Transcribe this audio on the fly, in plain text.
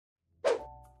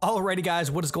Alrighty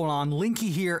guys, what is going on? Linky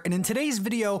here, and in today's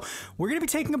video, we're going to be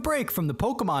taking a break from the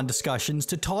Pokemon discussions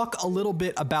to talk a little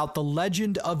bit about The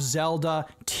Legend of Zelda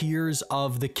Tears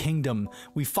of the Kingdom.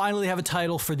 We finally have a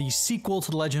title for the sequel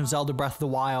to The Legend of Zelda Breath of the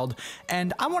Wild,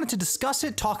 and I wanted to discuss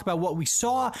it, talk about what we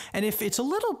saw, and if it's a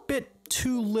little bit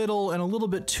too little and a little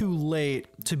bit too late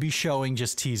to be showing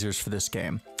just teasers for this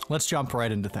game. Let's jump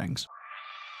right into things.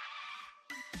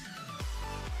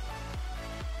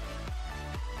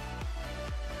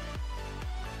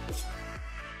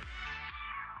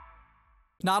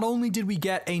 Not only did we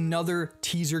get another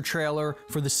teaser trailer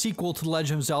for the sequel to The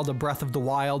Legend of Zelda Breath of the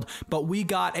Wild, but we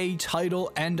got a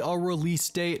title and a release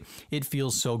date. It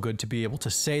feels so good to be able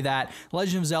to say that.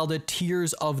 Legend of Zelda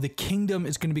Tears of the Kingdom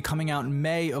is going to be coming out in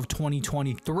May of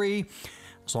 2023.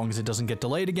 As long as it doesn't get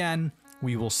delayed again,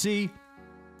 we will see.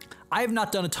 I have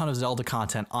not done a ton of Zelda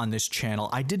content on this channel.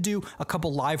 I did do a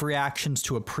couple live reactions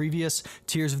to a previous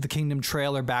Tears of the Kingdom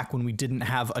trailer back when we didn't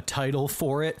have a title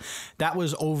for it. That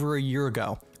was over a year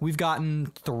ago. We've gotten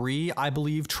 3, I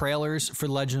believe, trailers for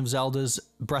Legend of Zelda's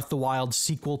Breath of the Wild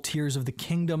sequel, Tears of the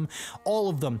Kingdom. All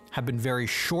of them have been very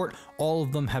short. All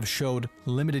of them have showed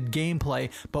limited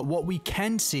gameplay, but what we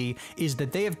can see is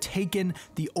that they have taken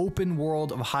the open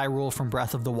world of Hyrule from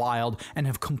Breath of the Wild and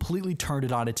have completely turned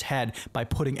it on its head by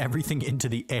putting everything into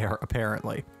the air,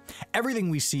 apparently. Everything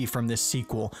we see from this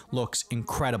sequel looks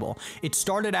incredible. It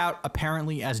started out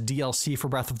apparently as DLC for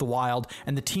Breath of the Wild,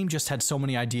 and the team just had so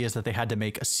many ideas that they had to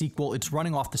make a sequel. It's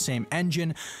running off the same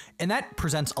engine, and that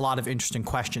presents a lot of interesting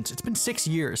questions. It's been 6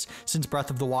 years since Breath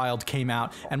of the Wild came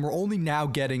out, and we're only now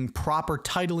getting proper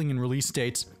titling and release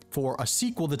dates for a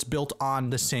sequel that's built on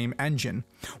the same engine.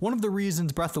 One of the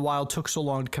reasons Breath of the Wild took so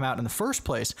long to come out in the first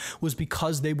place was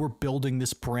because they were building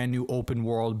this brand new open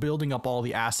world, building up all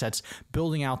the assets,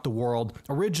 building out the world.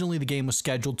 Originally, the game was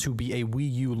scheduled to be a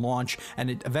Wii U launch, and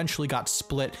it eventually got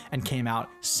split and came out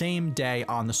same day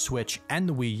on the Switch and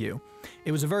the Wii U.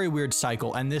 It was a very weird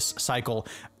cycle, and this cycle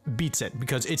beats it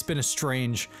because it's been a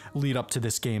strange lead up to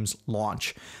this game's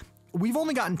launch. We've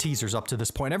only gotten teasers up to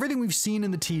this point. Everything we've seen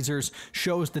in the teasers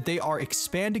shows that they are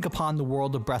expanding upon the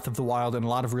world of Breath of the Wild in a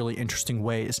lot of really interesting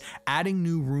ways, adding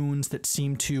new runes that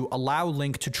seem to allow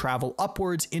Link to travel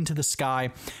upwards into the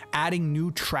sky, adding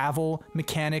new travel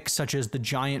mechanics such as the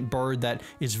giant bird that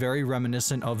is very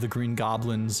reminiscent of the Green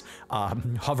Goblin's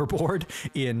hoverboard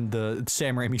in the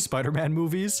Sam Raimi Spider-Man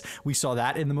movies. We saw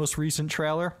that in the most recent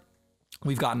trailer.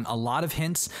 We've gotten a lot of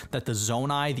hints that the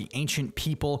Zonai, the ancient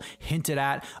people hinted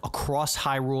at across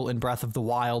Hyrule in Breath of the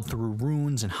Wild through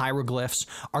runes and hieroglyphs,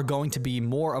 are going to be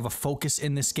more of a focus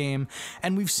in this game.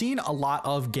 And we've seen a lot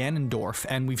of Ganondorf,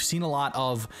 and we've seen a lot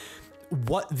of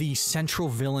what the central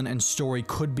villain and story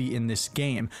could be in this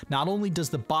game. Not only does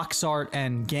the box art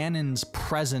and Ganon's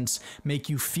presence make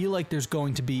you feel like there's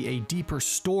going to be a deeper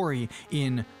story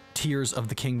in Tears of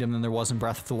the Kingdom than there was in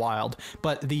Breath of the Wild,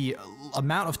 but the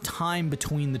amount of time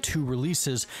between the two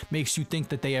releases makes you think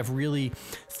that they have really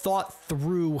thought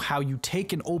through how you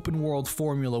take an open world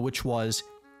formula, which was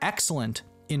excellent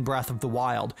in Breath of the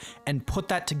Wild, and put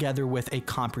that together with a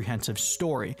comprehensive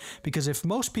story. Because if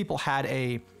most people had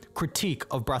a critique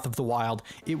of Breath of the Wild,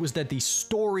 it was that the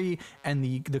story and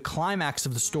the climax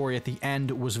of the story at the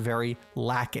end was very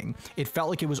lacking. It felt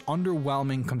like it was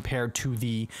underwhelming compared to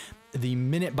the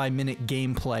minute-by-minute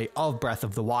gameplay of Breath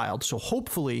of the Wild. So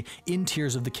hopefully in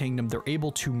Tears of the Kingdom, they're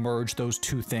able to merge those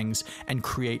two things and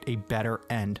create a better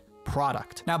end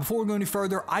product. Now, before we go any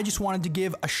further, I just wanted to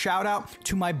give a shout out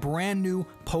to my brand new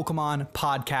Pokemon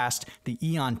podcast, The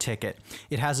Eon Ticket.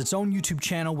 It has its own YouTube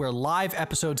channel where live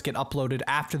episodes get uploaded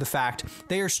after the fact.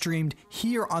 They are streamed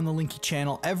here on the Linky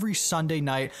channel every Sunday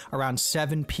night around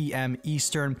 7 p.m.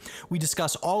 Eastern. We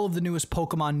discuss all of the newest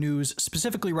Pokemon news,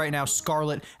 specifically right now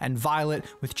Scarlet and Violet,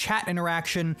 with chat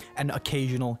interaction and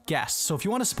occasional guests. So if you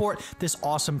want to support this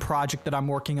awesome project that I'm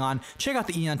working on, check out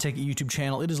the Eon Ticket YouTube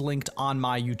channel. It is linked on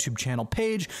my YouTube channel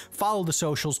page. Follow the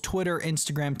socials, Twitter,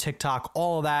 Instagram, TikTok,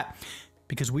 all of that,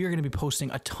 because we are going to be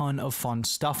posting a ton of fun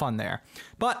stuff on there.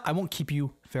 But I won't keep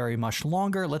you very much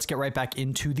longer. Let's get right back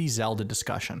into the Zelda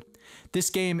discussion. This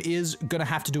game is going to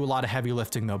have to do a lot of heavy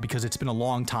lifting, though, because it's been a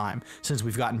long time since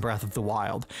we've gotten Breath of the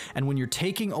Wild. And when you're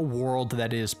taking a world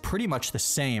that is pretty much the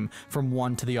same from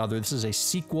one to the other, this is a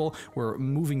sequel. We're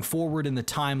moving forward in the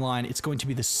timeline. It's going to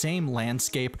be the same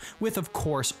landscape with, of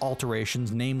course,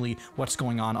 alterations, namely what's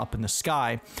going on up in the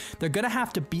sky. They're going to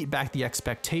have to beat back the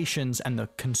expectations and the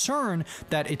concern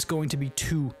that it's going to be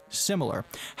too similar.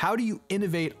 How do you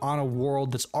innovate on a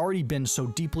world that's already been so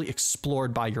deeply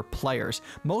explored by your players?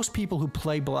 Most people who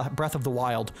play Breath of the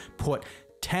Wild put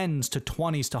tens to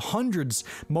 20s to hundreds,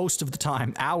 most of the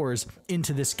time, hours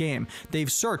into this game.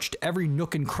 They've searched every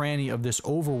nook and cranny of this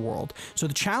overworld. So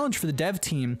the challenge for the dev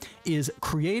team is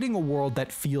creating a world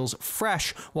that feels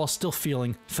fresh while still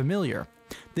feeling familiar.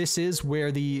 This is where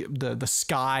the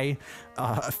sky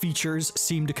features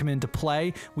seem to come into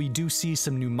play. We do see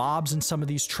some new mobs in some of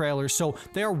these trailers, so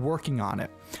they are working on it.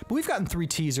 But we've gotten 3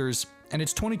 teasers, and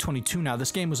it's 2022 now.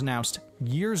 This game was announced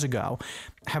years ago.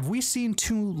 Have we seen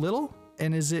too little?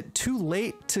 And is it too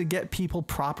late to get people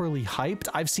properly hyped?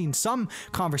 I've seen some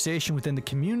conversation within the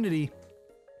community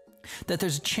that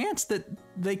there's a chance that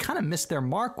they kind of missed their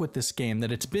mark with this game,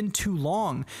 that it's been too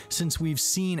long since we've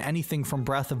seen anything from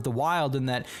Breath of the Wild, and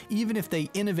that even if they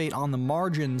innovate on the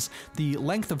margins, the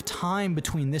length of time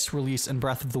between this release and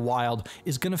Breath of the Wild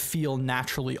is going to feel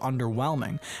naturally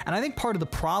underwhelming. And I think part of the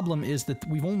problem is that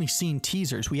we've only seen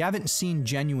teasers. We haven't seen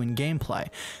genuine gameplay.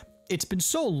 It's been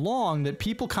so long that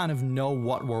people kind of know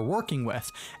what we're working with.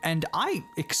 And I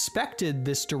expected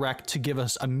this direct to give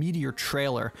us a meteor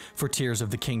trailer for Tears of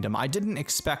the Kingdom. I didn't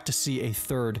expect to see a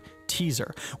third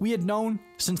teaser. We had known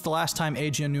since the last time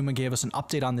Eiji Aonuma gave us an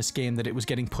update on this game that it was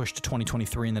getting pushed to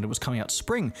 2023 and that it was coming out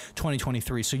spring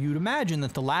 2023. So you'd imagine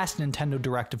that the last Nintendo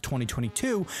Direct of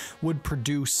 2022 would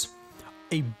produce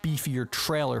a beefier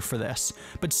trailer for this.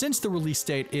 But since the release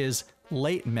date is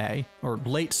late May, or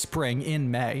late spring in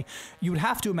May, you would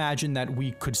have to imagine that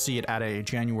we could see it at a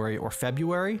January or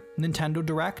February Nintendo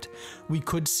Direct. We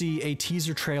could see a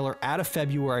teaser trailer at a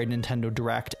February Nintendo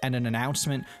Direct and an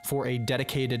announcement for a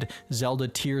dedicated Zelda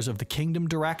Tears of the Kingdom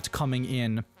Direct coming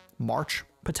in March,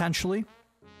 potentially.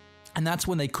 And that's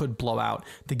when they could blow out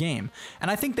the game.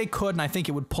 And I think they could, and I think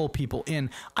it would pull people in.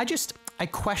 I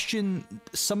question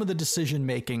some of the decision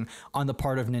making on the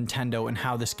part of Nintendo and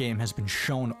how this game has been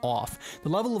shown off. The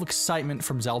level of excitement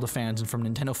from Zelda fans and from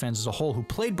Nintendo fans as a whole who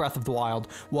played Breath of the Wild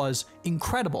was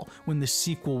incredible when the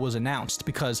sequel was announced,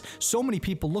 because so many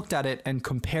people looked at it and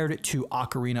compared it to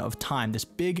Ocarina of Time, this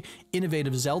big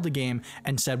innovative Zelda game,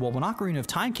 and said, well, when Ocarina of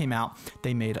Time came out,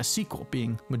 they made a sequel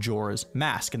being Majora's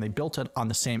Mask, and they built it on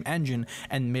the same engine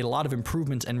and made a lot of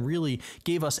improvements and really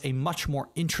gave us a much more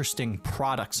interesting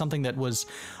product, something that was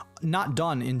not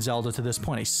done in Zelda to this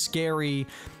point, a scary,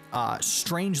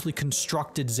 strangely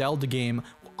constructed Zelda game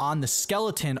on the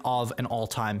skeleton of an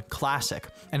all-time classic.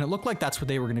 And it looked like that's what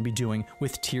they were going to be doing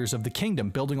with Tears of the Kingdom,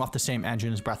 building off the same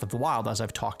engine as Breath of the Wild, as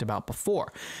I've talked about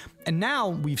before. And now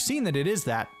we've seen that it is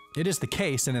the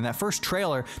case, and in that first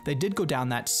trailer, they did go down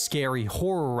that scary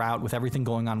horror route with everything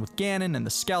going on with Ganon and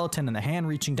the skeleton and the hand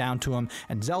reaching down to him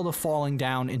and Zelda falling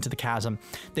down into the chasm.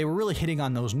 They were really hitting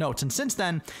on those notes, and since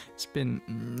then, it's been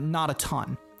not a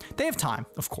ton. They have time,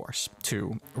 of course,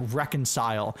 to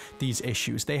reconcile these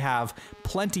issues. They have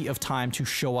plenty of time to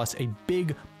show us a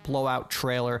big blowout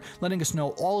trailer, letting us know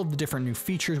all of the different new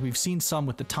features. We've seen some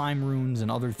with the time runes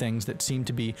and other things that seem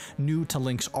to be new to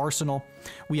Link's arsenal.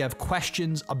 We have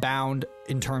questions abound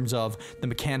in terms of the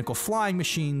mechanical flying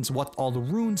machines, what all the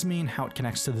runes mean, how it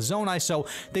connects to the Zonai. So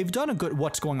they've done a good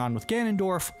what's going on with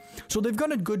Ganondorf. So they've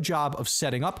done a good job of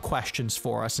setting up questions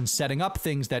for us and setting up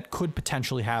things that could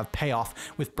potentially have payoff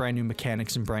with brand new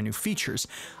mechanics and brand new features.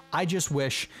 I just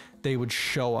wish they would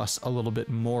show us a little bit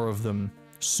more of them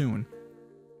soon.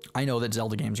 I know that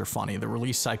Zelda games are funny. The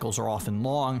release cycles are often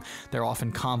long, they're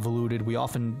often convoluted, we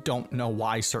often don't know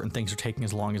why certain things are taking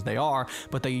as long as they are,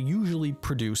 but they usually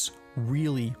produce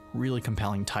really, really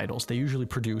compelling titles. They usually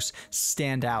produce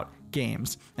standout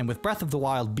games. And with Breath of the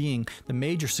Wild being the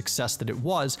major success that it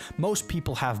was, most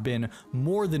people have been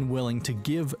more than willing to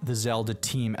give the Zelda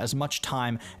team as much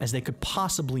time as they could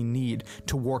possibly need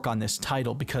to work on this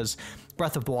title, because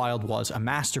Breath of the Wild was a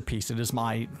masterpiece. It is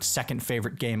my second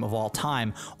favorite game of all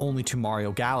time, only to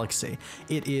Mario Galaxy.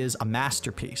 It is a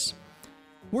masterpiece.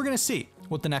 We're going to see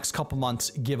what the next couple months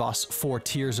give us for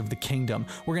Tears of the Kingdom.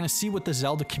 We're going to see what the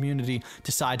Zelda community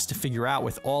decides to figure out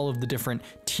with all of the different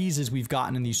teases we've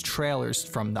gotten in these trailers,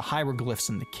 from the hieroglyphs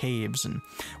and the caves, and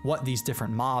what these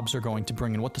different mobs are going to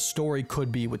bring, and what the story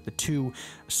could be with the 2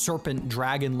 serpent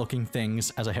dragon looking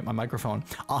things, as I hit my microphone,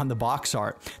 on the box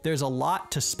art. There's a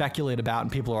lot to speculate about,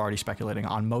 and people are already speculating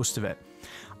on most of it.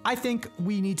 I think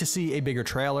we need to see a bigger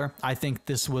trailer. I think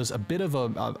this was a bit of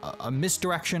a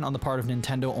misdirection on the part of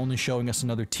Nintendo, only showing us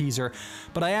another teaser,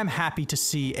 but I am happy to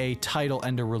see a title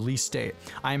and a release date.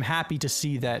 I am happy to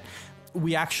see that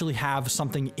we actually have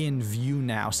something in view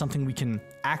now, something we can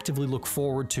actively look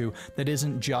forward to that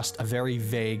isn't just a very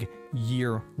vague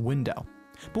year window.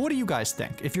 But what do you guys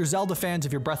think? If you're Zelda fans,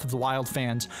 if you're Breath of the Wild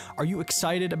fans, are you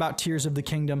excited about Tears of the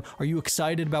Kingdom? Are you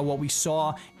excited about what we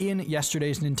saw in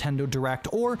yesterday's Nintendo Direct?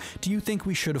 Or do you think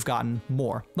we should have gotten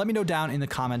more? Let me know down in the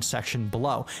comments section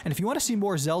below. And if you want to see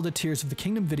more Zelda Tears of the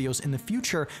Kingdom videos in the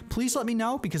future, please let me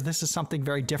know, because this is something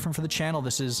very different for the channel.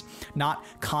 This is not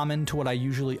common to what I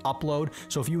usually upload.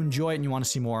 So if you enjoy it and you want to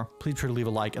see more, please try to leave a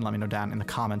like and let me know down in the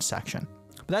comments section.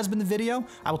 But that's been the video.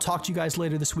 I will talk to you guys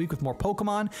later this week with more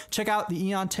Pokemon. Check out the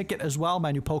Eon Ticket as well,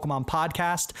 my new Pokemon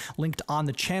podcast, linked on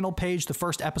the channel page. The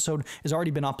first episode has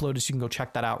already been uploaded, so you can go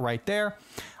check that out right there.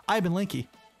 I've been Linky,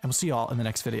 and we'll see you all in the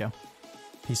next video.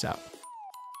 Peace out.